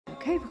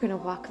Okay, we're going to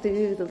walk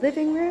through the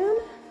living room,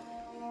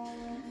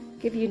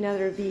 give you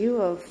another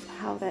view of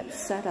how that's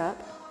set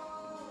up.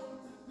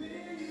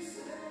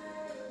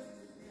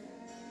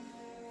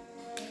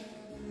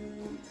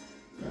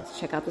 Let's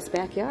check out this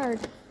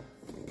backyard.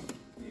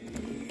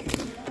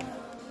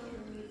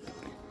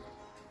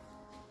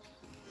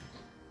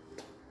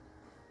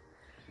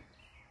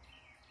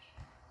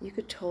 You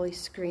could totally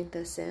screen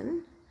this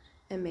in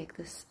and make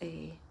this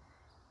a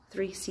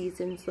 3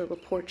 Seasons little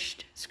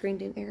porched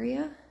screened in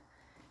area.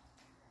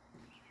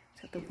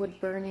 It's got the wood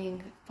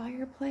burning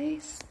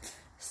fireplace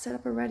set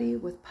up already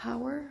with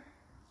power.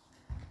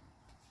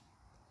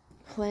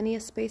 Plenty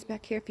of space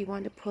back here if you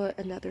wanted to put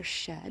another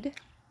shed.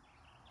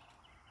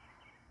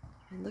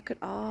 And look at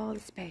all the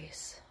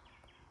space.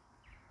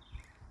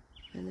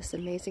 And this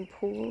amazing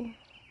pool.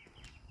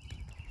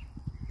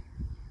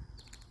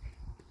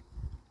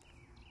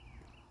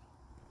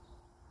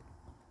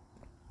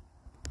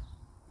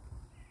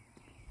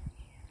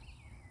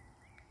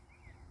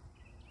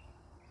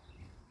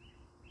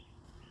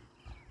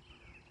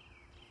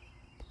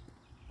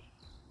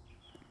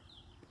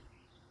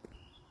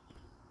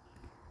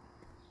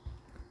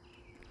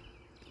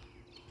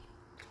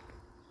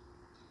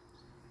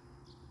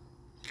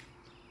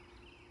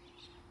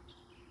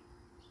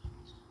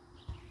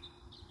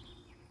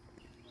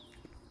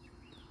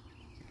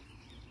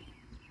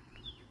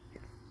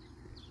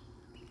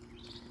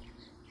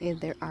 And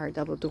there are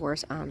double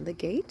doors on the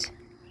gate,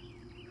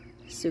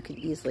 so you can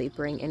easily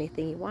bring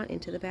anything you want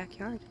into the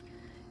backyard.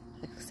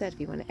 Like I said, if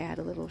you want to add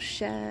a little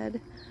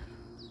shed,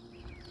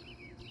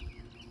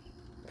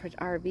 put an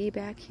RV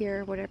back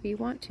here, whatever you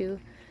want to,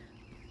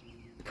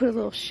 put a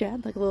little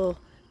shed, like a little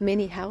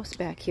mini house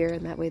back here,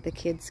 and that way the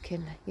kids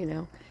can, you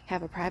know,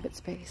 have a private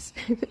space.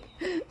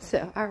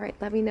 So, all right,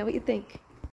 let me know what you think.